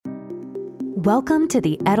Welcome to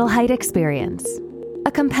the Edelheit Experience,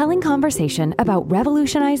 a compelling conversation about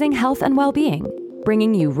revolutionizing health and well-being,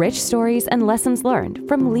 bringing you rich stories and lessons learned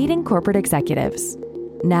from leading corporate executives.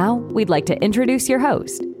 Now, we'd like to introduce your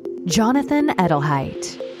host, Jonathan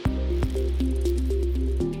Edelheit.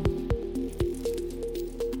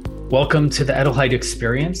 Welcome to the Edelheit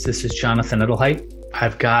Experience. This is Jonathan Edelheit.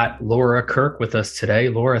 I've got Laura Kirk with us today.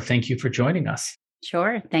 Laura, thank you for joining us.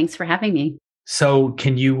 Sure. Thanks for having me. So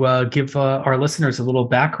can you give our listeners a little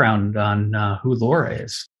background on who Laura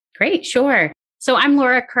is? Great. Sure. So I'm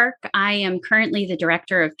Laura Kirk. I am currently the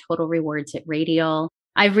director of Total Rewards at Radial.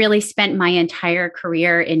 I've really spent my entire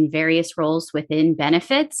career in various roles within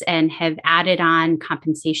benefits and have added on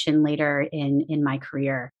compensation later in my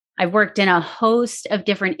career. I've worked in a host of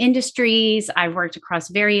different industries. I've worked across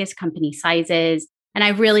various company sizes, and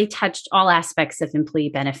I've really touched all aspects of employee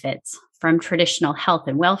benefits, from traditional health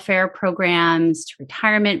and welfare programs to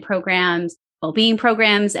retirement programs, well-being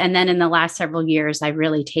programs. And then in the last several years, I've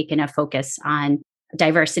really taken a focus on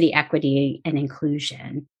diversity, equity, and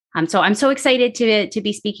inclusion. So I'm so excited to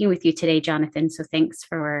be speaking with you today, Jonathan. So thanks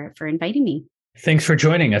for inviting me. Thanks for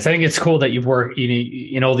joining us. I think it's cool that you've worked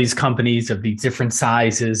in all these companies of these different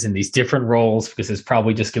sizes and these different roles, because it's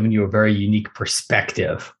probably just given you a very unique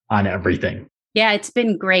perspective on everything. Yeah, it's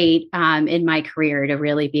been great in my career to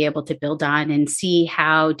really be able to build on and see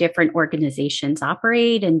how different organizations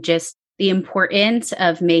operate and just the importance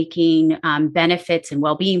of making benefits and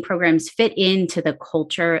well-being programs fit into the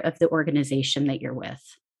culture of the organization that you're with.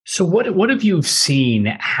 So what have you seen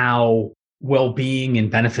how well-being and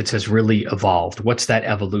benefits has really evolved? What's that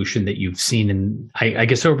evolution that you've seen in, I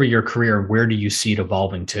guess, over your career? Where do you see it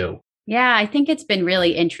evolving to? Yeah, I think it's been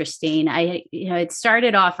really interesting. It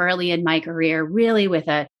started off early in my career, really with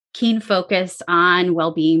a keen focus on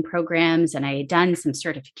well-being programs, and I had done some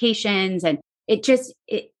certifications. And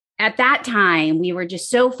at that time, we were just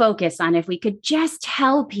so focused on if we could just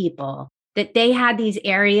tell people that they had these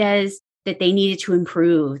areas that they needed to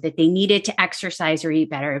improve, that they needed to exercise or eat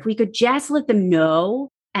better. If we could just let them know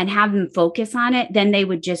and have them focus on it, then they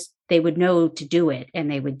would know to do it,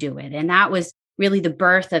 and they would do it. And that was really the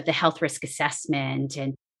birth of the health risk assessment.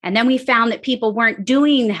 And then we found that people weren't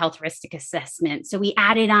doing the health risk assessment. So we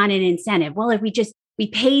added on an incentive. Well, if we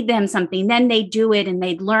paid them something, then they'd do it and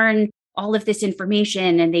they'd learn all of this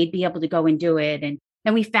information and they'd be able to go and do it. And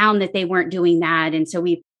then we found that they weren't doing that. And so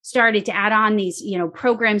we started to add on these,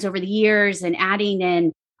 programs over the years and adding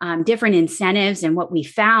in different incentives. And what we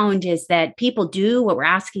found is that people do what we're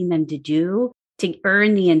asking them to do to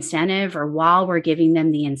earn the incentive or while we're giving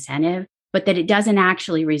them the incentive, but that it doesn't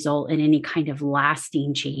actually result in any kind of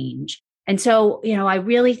lasting change. And so, I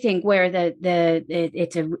really think where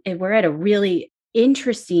we're at a really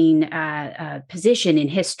interesting position in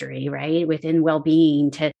history, right, within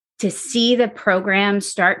well-being, to see the program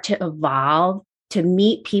start to evolve to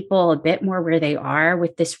meet people a bit more where they are,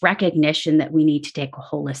 with this recognition that we need to take a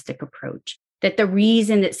holistic approach. That the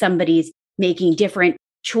reason that somebody's making different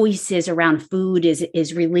choices around food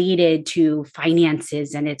is related to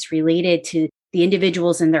finances, and it's related to the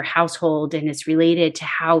individuals in their household, and it's related to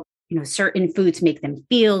how certain foods make them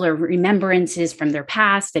feel, or remembrances from their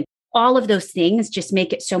past, and all of those things just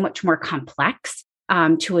make it so much more complex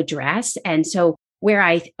to address. And so where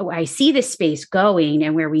I see this space going,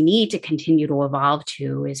 and where we need to continue to evolve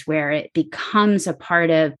to, is where it becomes a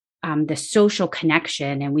part of the social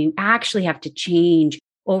connection, and we actually have to change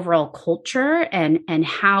overall culture and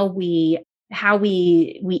how we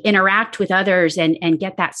interact with others and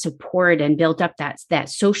get that support and build up that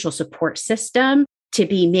social support system to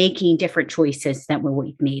be making different choices than what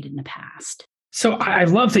we've made in the past. So I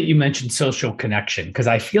love that you mentioned social connection, because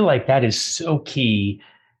I feel like that is so key.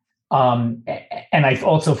 And I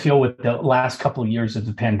also feel with the last couple of years of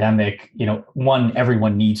the pandemic, one,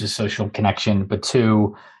 everyone needs a social connection, but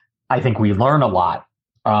two, I think we learn a lot.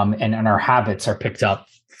 And our habits are picked up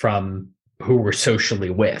from who we're socially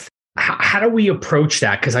with. How do we approach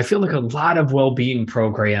that? Because I feel like a lot of well-being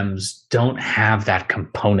programs don't have that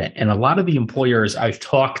component. And a lot of the employers I've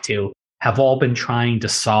talked to have all been trying to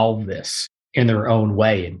solve this in their own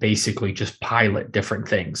way and basically just pilot different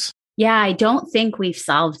things. Yeah, I don't think we've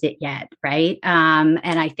solved it yet, right? And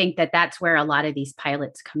I think that that's where a lot of these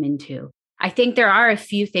pilots come into. I think there are a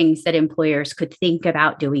few things that employers could think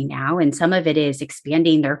about doing now, and some of it is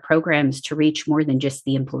expanding their programs to reach more than just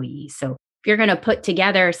the employees. So if you're going to put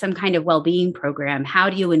together some kind of well-being program, how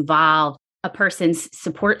do you involve a person's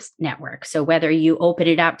support network? So whether you open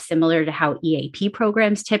it up similar to how EAP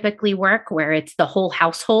programs typically work, where it's the whole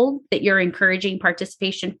household that you're encouraging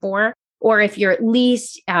participation for, or if you're at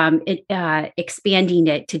least expanding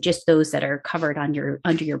it to just those that are covered under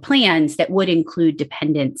your plans, that would include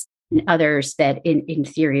dependents and others that in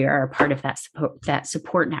theory are a part of that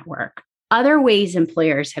support network. Other ways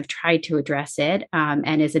employers have tried to address it,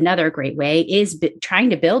 and is another great way, is trying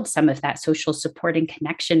to build some of that social support and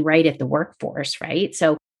connection right at the workforce, right?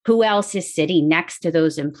 So who else is sitting next to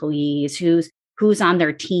those employees? Who's on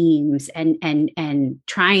their teams, and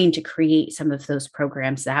trying to create some of those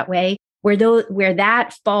programs that way. Where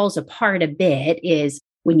that falls apart a bit is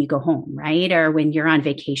when you go home, right? Or when you're on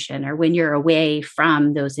vacation, or when you're away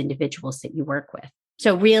from those individuals that you work with.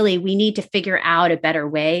 So really, we need to figure out a better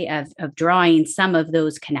way of drawing some of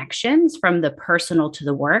those connections from the personal to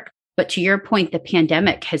the work. But to your point, the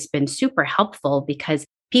pandemic has been super helpful because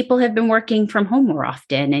people have been working from home more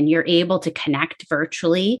often, and you're able to connect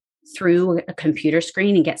virtually through a computer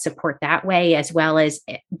screen and get support that way, as well as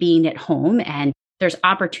being at home. And there's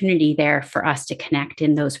opportunity there for us to connect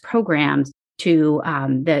in those programs to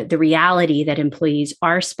the reality that employees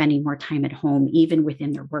are spending more time at home, even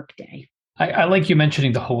within their workday. I like you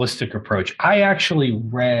mentioning the holistic approach. I actually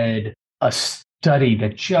read a study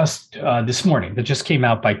that just this morning that just came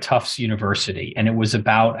out by Tufts University, and it was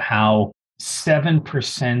about how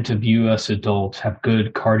 7% of U.S. adults have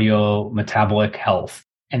good cardiometabolic health,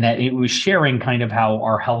 and that it was sharing kind of how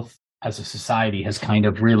our health as a society has kind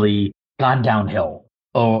of really gone downhill,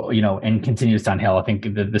 and continues downhill. I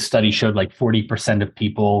think the study showed like 40% of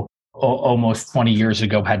people almost 20 years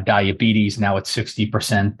ago had diabetes. Now it's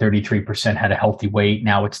 60%, 33% had a healthy weight.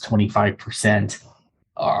 Now it's 25%.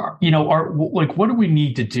 What do we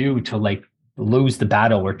need to do to lose the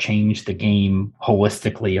battle or change the game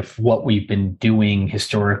holistically if what we've been doing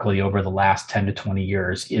historically over the last 10 to 20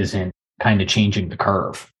 years isn't kind of changing the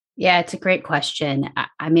curve? Yeah, it's a great question.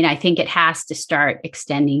 I mean, I think it has to start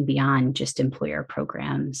extending beyond just employer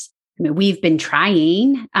programs. I mean, we've been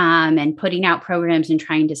trying and putting out programs and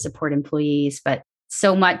trying to support employees, but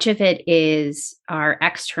so much of it is our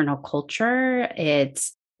external culture.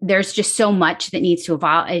 There's just so much that needs to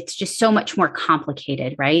evolve. It's just so much more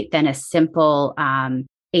complicated, right, than a simple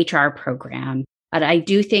HR program. But I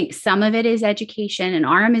do think some of it is education, and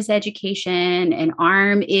ARM is education, and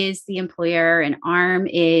ARM is the employer, and ARM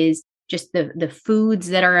is just the foods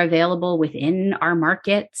that are available within our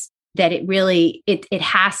markets. That it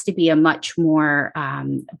has to be a much more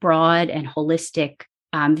broad and holistic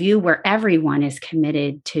view where everyone is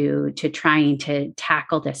committed to trying to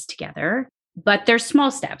tackle this together. But there's small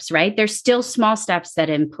steps, right? There's still small steps that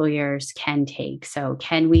employers can take. So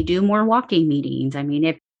can we do more walking meetings? I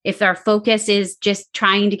mean, if our focus is just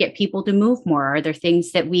trying to get people to move more, are there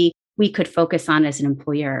things that we could focus on as an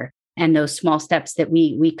employer? And those small steps that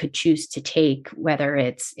we could choose to take, whether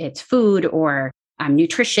it's food or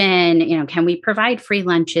nutrition, can we provide free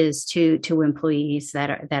lunches to employees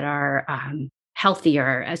that are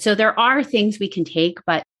healthier? So there are things we can take,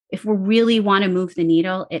 but if we really want to move the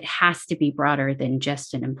needle, it has to be broader than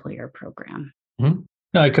just an employer program. Mm-hmm.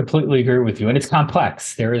 No, I completely agree with you. And it's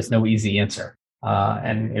complex. There is no easy answer.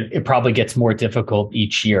 And it probably gets more difficult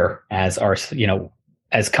each year as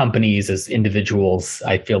as companies, as individuals.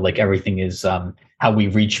 I feel like everything is how we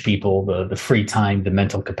reach people, the free time, the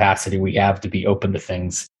mental capacity we have to be open to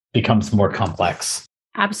things becomes more complex.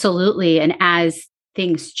 Absolutely. And as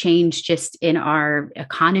things change just in our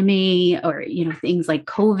economy, or, things like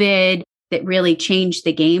COVID that really changed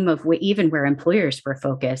the game of even where employers were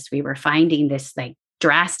focused, we were finding this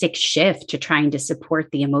drastic shift to trying to support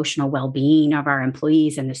the emotional well-being of our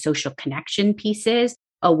employees and the social connection pieces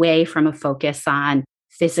away from a focus on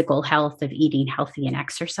physical health of eating healthy and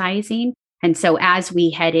exercising. And so as we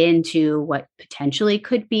head into what potentially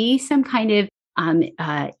could be some kind of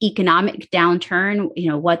economic downturn,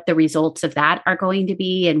 what the results of that are going to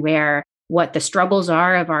be, and what the struggles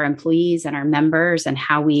are of our employees and our members, and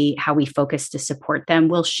how we focus to support them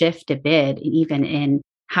will shift a bit, even in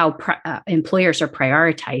how employers are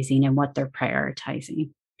prioritizing and what they're prioritizing.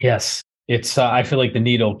 Yes. It's, I feel like the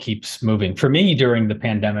needle keeps moving. For me, during the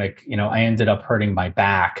pandemic, I ended up hurting my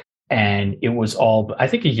back, and it was all, I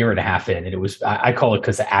think, a year and a half in, and it was, I call it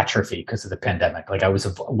because of atrophy, because of the pandemic. Like I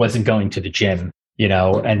wasn't going to the gym,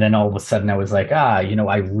 and then all of a sudden I was like, I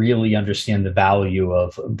really understand the value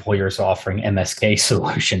of employers offering MSK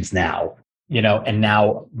solutions now. And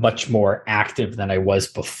now much more active than I was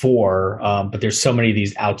before. But there's so many of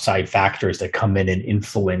these outside factors that come in and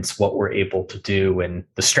influence what we're able to do and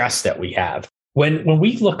the stress that we have. When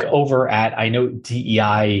we look over at, I know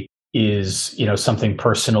DEI is, something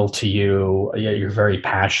personal to you, you're very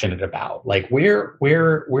passionate about. Like where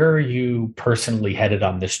are you personally headed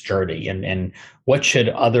on this journey, and what should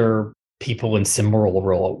other people in similar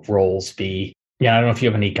roles be? Yeah, I don't know if you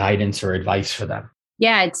have any guidance or advice for them.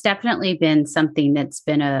 Yeah, it's definitely been something that's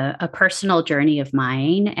been a personal journey of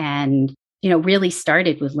mine, and really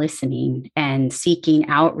started with listening and seeking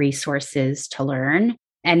out resources to learn.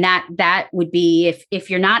 And that would be, if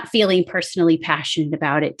you're not feeling personally passionate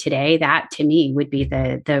about it today, that to me would be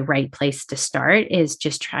the right place to start, is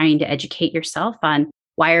just trying to educate yourself on,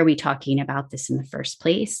 why are we talking about this in the first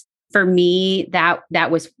place? For me, that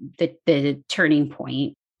was the turning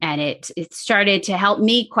point. And it started to help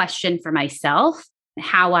me question for myself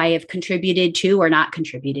how I have contributed to or not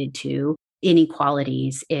contributed to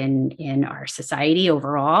inequalities in our society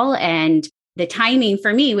overall. And the timing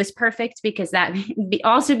for me was perfect, because that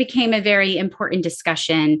also became a very important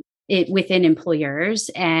discussion within employers.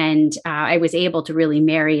 And I was able to really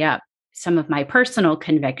marry up some of my personal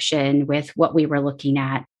conviction with what we were looking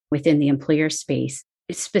at within the employer space.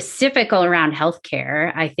 Specific around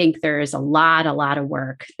healthcare, I think there is a lot of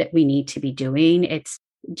work that we need to be doing. It's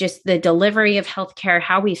just the delivery of healthcare,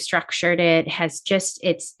 how we've structured it has just,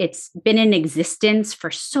 it's been in existence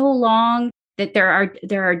for so long that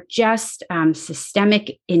there are just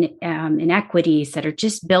systemic inequities that are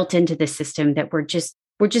just built into the system that we're just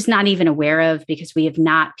not even aware of, because we have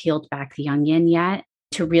not peeled back the onion yet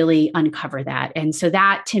to really uncover that. And so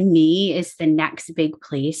that, to me, is the next big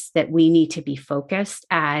place that we need to be focused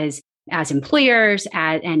as employers,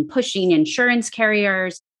 and pushing insurance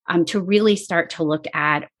carriers to really start to look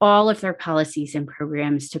at all of their policies and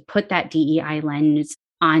programs, to put that DEI lens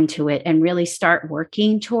onto it, and really start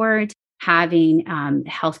working towards having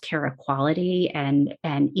healthcare equality and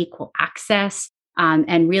equal access,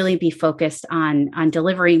 and really be focused on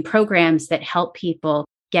delivering programs that help people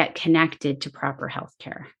get connected to proper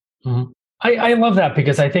healthcare. Mm-hmm. I love that,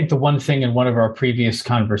 because I think the one thing in one of our previous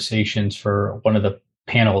conversations for one of the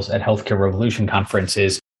panels at Healthcare Revolution Conference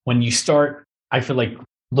is, when you start, I feel like,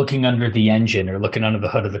 looking under the engine or looking under the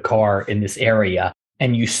hood of the car in this area,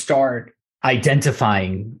 and you start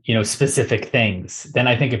identifying, specific things, then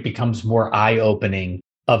I think it becomes more eye-opening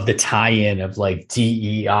of the tie-in of like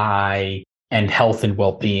DEI and health and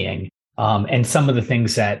well-being. And some of the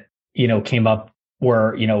things that, came up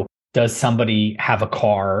were, does somebody have a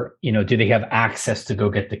car? Do they have access to go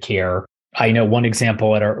get the care? I know one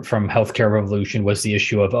example from Healthcare Revolution was the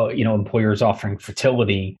issue of, employers offering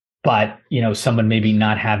fertility, but, someone maybe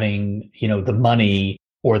not having, the money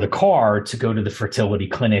or the car to go to the fertility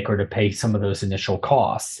clinic or to pay some of those initial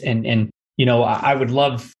costs. And I would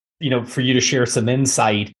love, for you to share some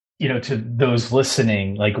insight, to those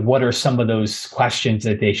listening, like, what are some of those questions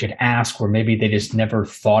that they should ask, where maybe they just never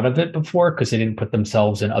thought of it before because they didn't put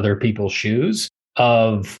themselves in other people's shoes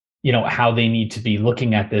of, how they need to be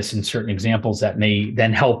looking at this in certain examples that may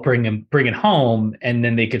then help bring it home. And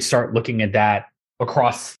then they could start looking at that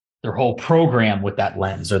across their whole program with that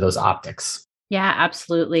lens or those optics. Yeah,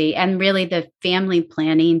 absolutely. And really, the family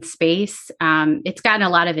planning space, it's gotten a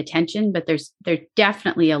lot of attention, but there's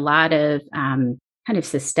definitely a lot of kind of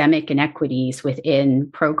systemic inequities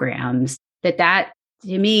within programs that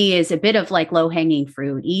to me is a bit of like low-hanging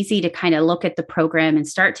fruit, easy to kind of look at the program and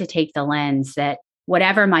start to take the lens that,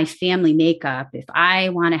 whatever my family makeup, if I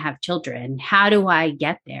want to have children, how do I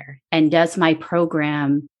get there? And does my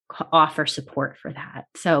program offer support for that?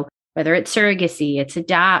 So whether it's surrogacy, it's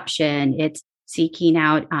adoption, it's seeking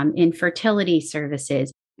out infertility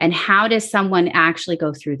services, and how does someone actually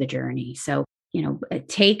go through the journey? So,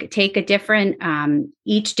 take a different,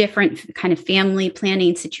 each different kind of family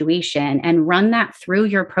planning situation and run that through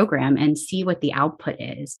your program and see what the output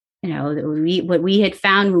is. What we had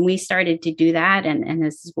found when we started to do that, and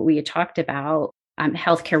this is what we had talked about,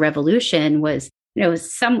 Healthcare Revolution, was a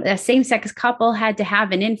same-sex couple had to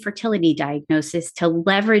have an infertility diagnosis to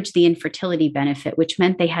leverage the infertility benefit, which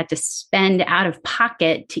meant they had to spend out of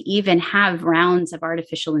pocket to even have rounds of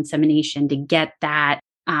artificial insemination to get that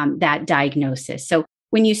diagnosis. So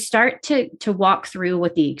when you start to walk through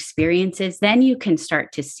what the experience is, then you can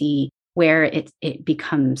start to see where it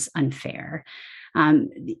becomes unfair.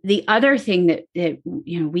 The other thing that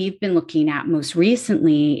we've been looking at most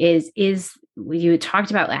recently is you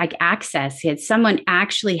talked about like access. Had someone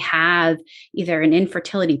actually have either an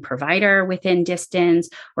infertility provider within distance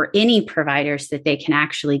or any providers that they can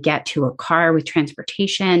actually get to a car with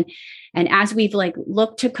transportation. And as we've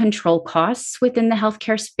looked to control costs within the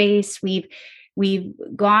healthcare space, we've we've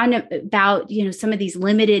gone about, some of these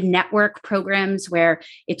limited network programs where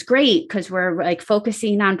it's great because we're like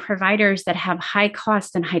focusing on providers that have high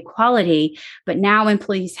cost and high quality, but now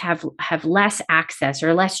employees have less access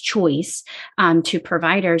or less choice to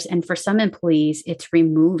providers. And for some employees, it's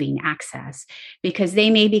removing access because they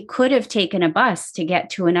maybe could have taken a bus to get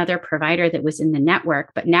to another provider that was in the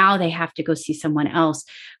network, but now they have to go see someone else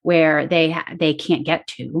where they can't get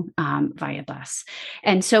to via bus.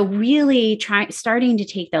 And so really starting to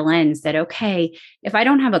take the lens that, okay, if I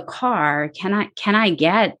don't have a car, can I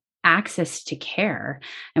get access to care,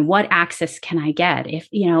 and what access can I get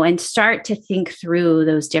and start to think through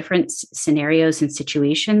those different scenarios and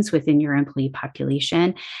situations within your employee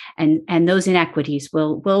population, and those inequities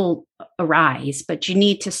will arise, but you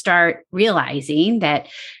need to start realizing that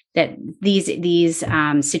these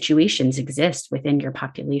situations exist within your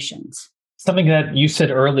populations. Something that you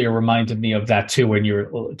said earlier reminded me of that too, when you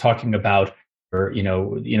were talking about,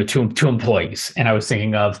 two employees. And I was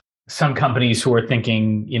thinking of some companies who are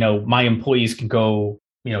thinking, my employees can go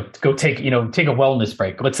take a wellness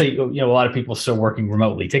break. Let's say, a lot of people still working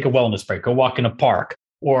remotely, take a wellness break, go walk in a park,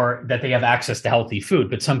 or that they have access to healthy food.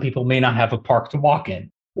 But some people may not have a park to walk in,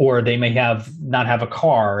 or they may not have a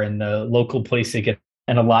car in the local place they get.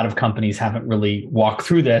 And a lot of companies haven't really walked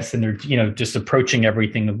through this, and they're, just approaching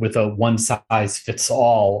everything with a one size fits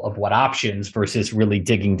all of what options versus really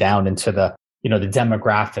digging down into the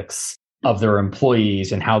demographics of their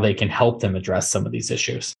employees and how they can help them address some of these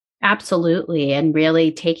issues. Absolutely. And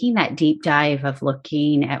really taking that deep dive of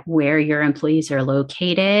looking at where your employees are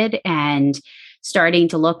located and starting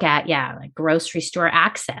to look at, like grocery store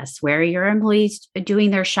access, where are your employees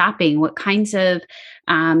doing their shopping, what kinds of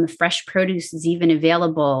fresh produce is even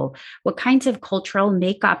available, what kinds of cultural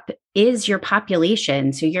makeup is your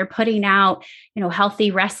population. So you're putting out, healthy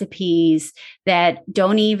recipes that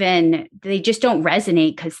they just don't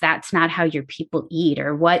resonate because that's not how your people eat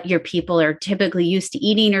or what your people are typically used to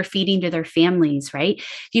eating or feeding to their families, right?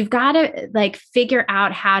 You've got to figure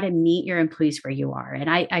out how to meet your employees where you are. And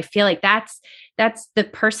I feel like that's the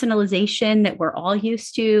personalization that we're all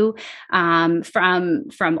used to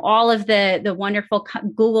from all of the wonderful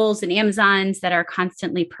Googles and Amazons that are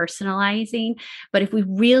constantly personalizing. But if we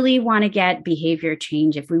really want to get behavior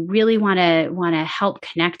change, if we really want to help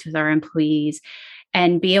connect with our employees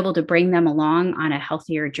and be able to bring them along on a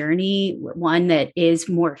healthier journey, one that is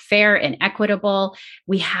more fair and equitable,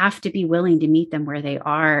 we have to be willing to meet them where they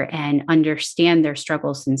are and understand their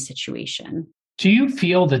struggles and situation. Do you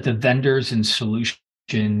feel that the vendors and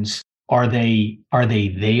solutions, are they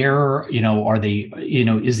there? Are they,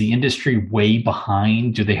 is the industry way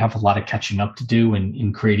behind? Do they have a lot of catching up to do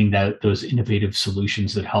in creating those innovative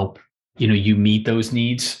solutions that help, you meet those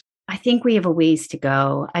needs? I think we have a ways to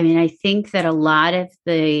go. I mean, I think that a lot of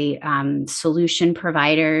the solution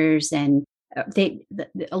providers and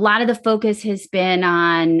a lot of the focus has been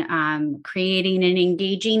on creating an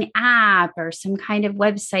engaging app or some kind of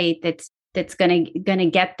website that's going to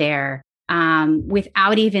get there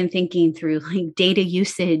without even thinking through like data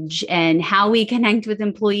usage and how we connect with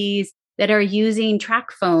employees that are using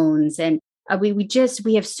track phones. And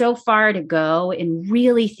we have so far to go in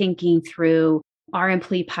really thinking through our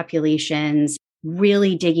employee populations,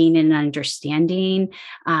 really digging in and understanding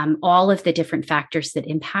all of the different factors that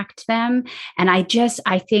impact them. And I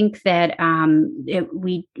think that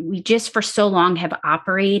we just for so long have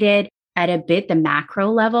operated at a bit the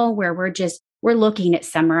macro level where we're looking at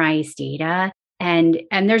summarized data and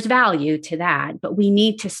there's value to that, but we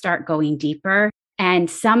need to start going deeper. And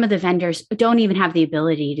some of the vendors don't even have the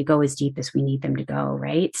ability to go as deep as we need them to go,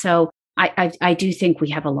 right? So I do think we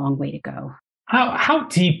have a long way to go. How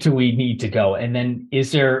deep do we need to go? And then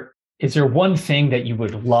is there one thing that you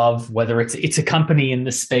would love, whether it's a company in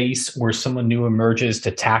the space or someone new emerges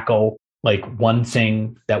to tackle, like one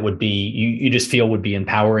thing that would be you just feel would be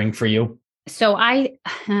empowering for you? So I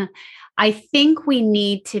think we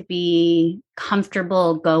need to be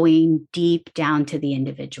comfortable going deep down to the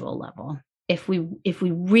individual level. If we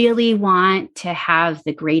really want to have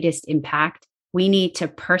the greatest impact, we need to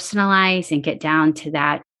personalize and get down to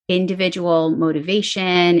that individual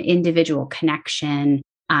motivation, individual connection,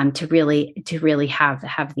 to really have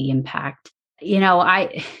the impact.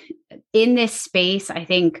 In this space, I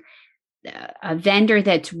think a vendor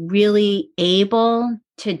that's really able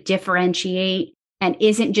to differentiate and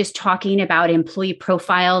isn't just talking about employee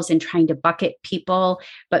profiles and trying to bucket people,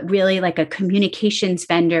 but really like a communications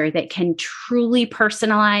vendor that can truly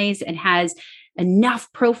personalize and has enough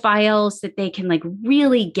profiles that they can like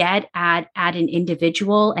really get at an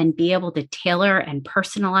individual and be able to tailor and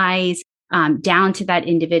personalize down to that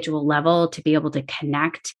individual level to be able to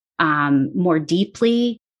connect more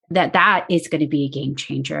deeply, that is going to be a game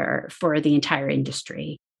changer for the entire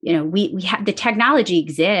industry. We have the technology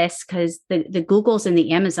exists because the Googles and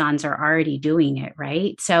the Amazons are already doing it,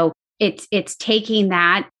 right? So it's taking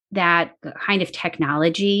that kind of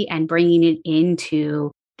technology and bringing it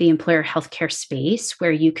into the employer healthcare space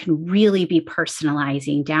where you can really be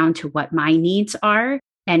personalizing down to what my needs are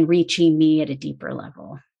and reaching me at a deeper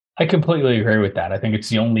level. I completely agree with that. I think it's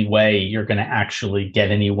the only way you're going to actually get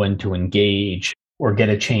anyone to engage or get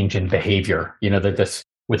a change in behavior, that this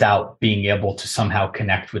without being able to somehow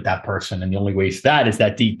connect with that person. And the only way to that is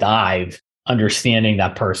that deep dive, understanding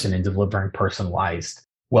that person and delivering personalized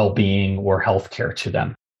well-being or healthcare to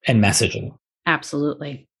them and messaging.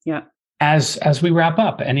 Absolutely. Yeah. As we wrap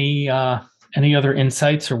up, any other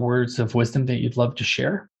insights or words of wisdom that you'd love to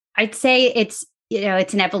share? I'd say it's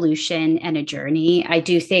an evolution and a journey. I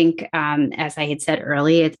do think, as I had said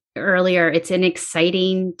earlier, it's an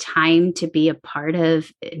exciting time to be a part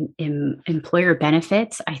of employer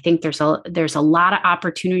benefits. I think there's a lot of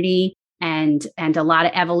opportunity and a lot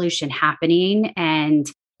of evolution happening, and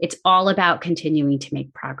it's all about continuing to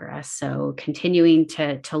make progress. So continuing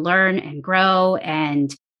to learn and grow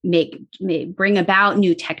and bring about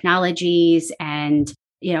new technologies. And,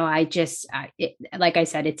 like I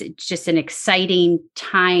said, it's just an exciting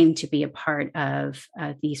time to be a part of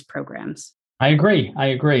these programs. I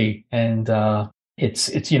agree. And I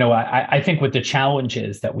think with the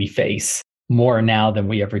challenges that we face more now than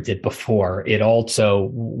we ever did before, it also,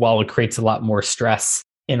 while it creates a lot more stress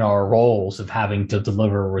in our roles of having to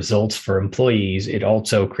deliver results for employees, it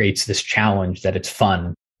also creates this challenge that it's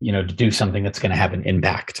fun, to do something that's going to have an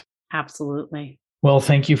impact. Absolutely. Well,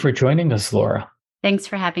 thank you for joining us, Laura. Thanks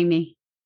for having me.